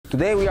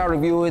Today we are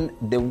reviewing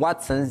the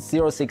Wattsan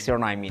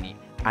 0609 Mini,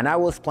 and I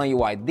will explain you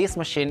why this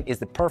machine is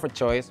the perfect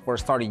choice for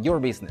starting your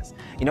business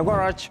in a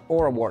garage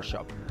or a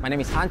workshop. My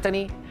name is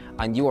Anthony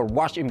and you are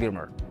watching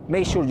Virmer.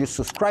 Make sure you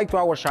subscribe to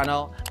our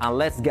channel and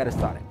let's get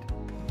started.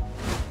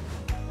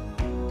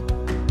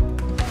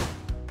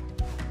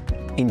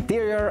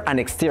 Interior and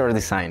exterior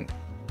design,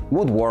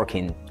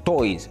 woodworking,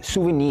 toys,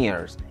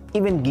 souvenirs,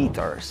 even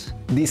guitars.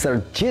 These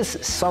are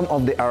just some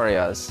of the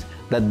areas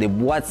that the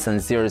Wattsan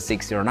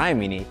 0609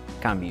 Mini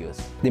can be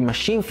used. The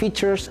machine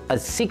features a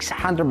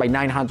 600 by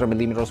 900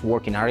 millimeters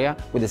working area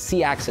with a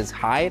Z-axis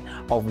height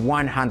of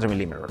 100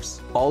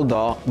 millimeters.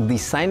 Although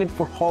designed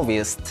for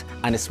hobbyists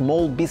and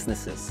small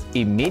businesses,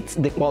 it meets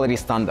the quality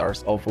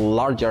standards of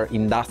larger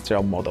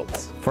industrial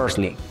models.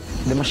 Firstly,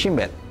 the machine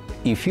bed.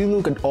 If you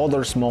look at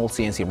other small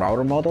CNC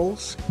router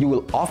models, you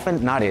will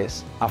often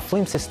notice a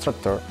flimsy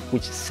structure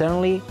which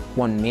certainly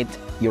won't meet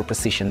your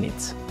precision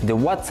needs. The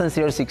Wattsan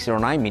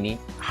 0609 Mini,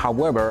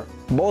 however,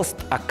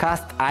 boasts a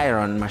cast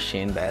iron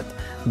machine bed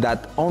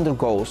that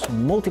undergoes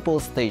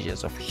multiple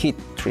stages of heat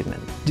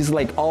treatment, just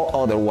like all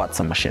other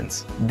Wattsan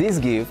machines. This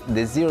gives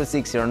the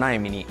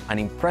 0609 Mini an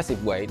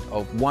impressive weight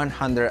of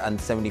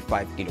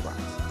 175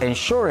 kilograms,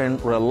 ensuring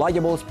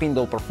reliable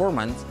spindle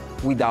performance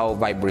without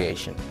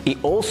vibration. It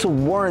also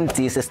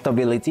warranties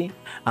stability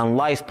and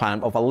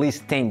lifespan of at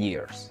least 10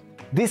 years.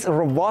 This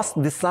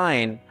robust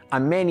design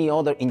and many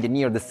other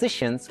engineer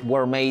decisions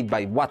were made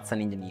by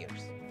Wattsan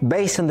engineers.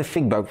 Based on the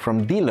feedback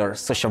from dealers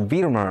such as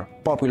Virmer,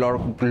 popular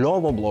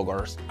global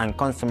bloggers, and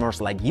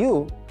customers like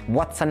you,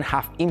 Wattsan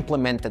have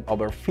implemented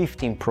over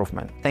 50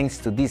 improvements thanks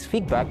to this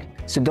feedback,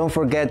 so don't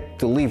forget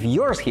to leave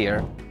yours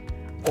here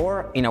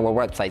or in our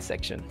website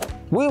section.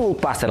 We will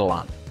pass it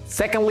along.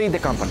 Secondly, the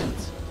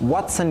components.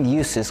 Wattsan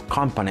uses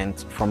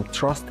components from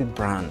trusted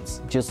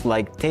brands just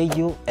like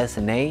TEYU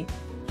S&A,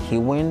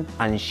 HIWIN,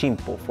 and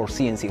Shimpo for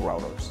CNC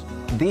routers.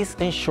 This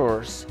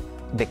ensures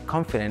the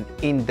confidence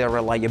in the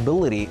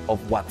reliability of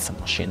Wattsan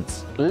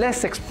machines.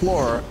 Let's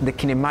explore the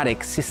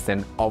Kinematic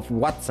System of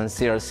Wattsan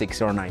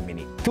 0609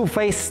 Mini.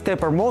 Two-phase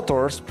stepper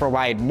motors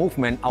provide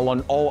movement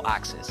along all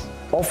axes,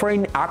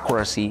 offering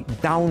accuracy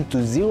down to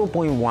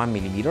 0.1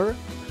 millimeter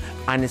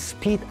and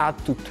speed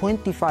up to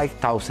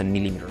 25,000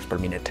 millimeters per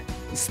minute.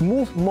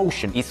 Smooth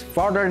motion is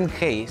further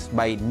enhanced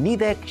by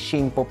Nidec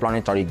Shimpo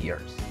planetary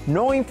gears,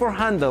 known for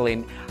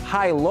handling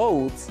high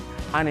loads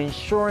and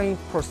ensuring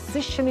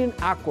positioning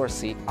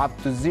accuracy up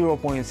to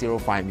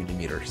 0.05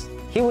 millimeters.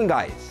 HIWIN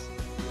guides,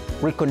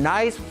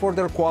 recognized for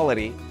their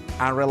quality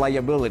and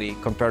reliability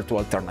compared to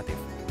alternatives,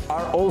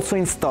 are also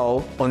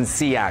installed on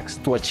Z-axis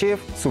to achieve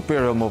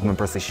superior movement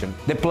precision.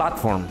 The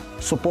platform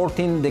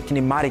supporting the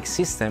kinematic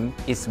system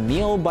is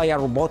milled by a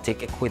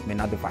robotic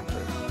equipment at the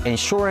factory,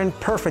 ensuring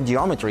perfect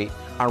geometry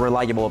and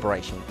reliable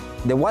operation.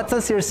 The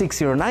Wattsan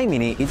 0609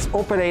 Mini is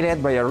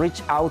operated by a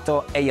Rich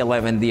Auto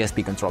A11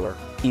 DSP controller.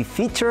 It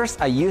features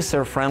a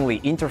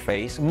user-friendly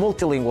interface,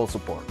 multilingual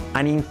support,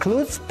 and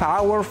includes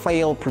power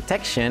fail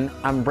protection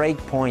and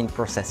breakpoint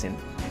processing.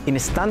 In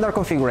standard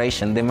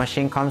configuration, the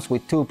machine comes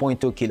with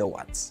 2.2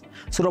 kilowatts,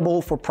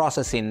 suitable for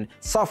processing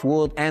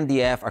softwood,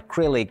 MDF,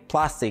 acrylic,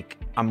 plastic,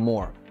 and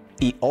more.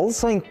 It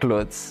also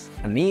includes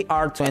an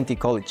ER20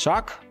 collet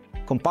chuck,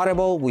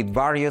 compatible with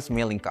various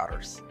milling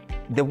cutters.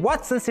 The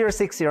Wattsan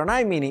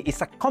 0609 Mini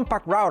is a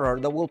compact router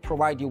that will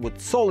provide you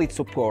with solid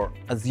support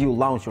as you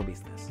launch your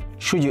business.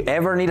 Should you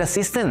ever need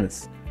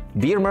assistance,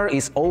 Virmer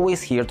is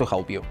always here to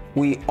help you.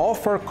 We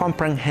offer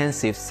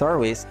comprehensive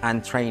service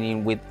and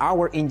training with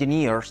our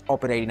engineers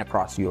operating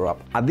across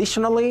Europe.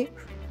 Additionally,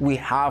 we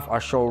have a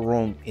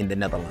showroom in the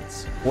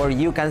Netherlands, where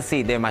you can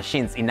see the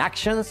machines in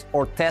action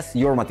or test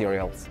your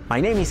materials. My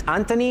name is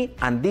Anthony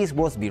and this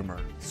was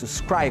Virmer.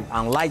 Subscribe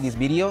and like this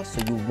video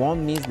so you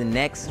won't miss the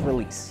next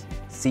release.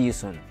 See you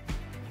soon.